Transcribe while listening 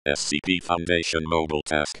SCP Foundation Mobile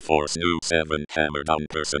Task Force New 7 Hammerdown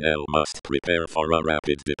personnel must prepare for a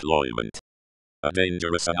rapid deployment. A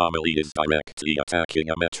dangerous anomaly is directly attacking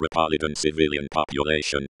a metropolitan civilian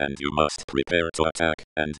population, and you must prepare to attack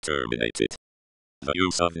and terminate it. The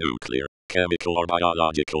use of nuclear, chemical or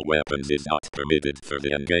biological weapons is not permitted for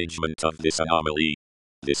the engagement of this anomaly.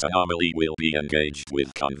 This anomaly will be engaged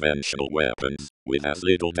with conventional weapons, with as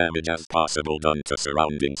little damage as possible done to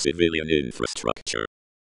surrounding civilian infrastructure.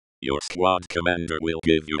 Your squad commander will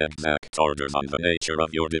give you exact orders on the nature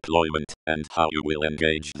of your deployment, and how you will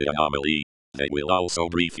engage the anomaly. They will also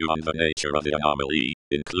brief you on the nature of the anomaly,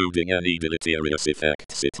 including any deleterious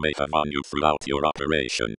effects it may have on you throughout your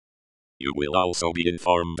operation. You will also be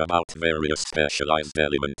informed about various specialized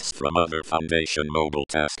elements from other Foundation mobile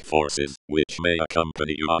task forces, which may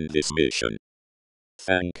accompany you on this mission.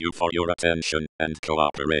 Thank you for your attention and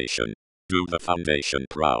cooperation. Do the Foundation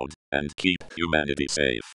proud, and keep humanity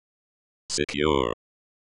safe. Secure.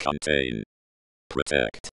 Contain.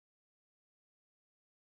 Protect.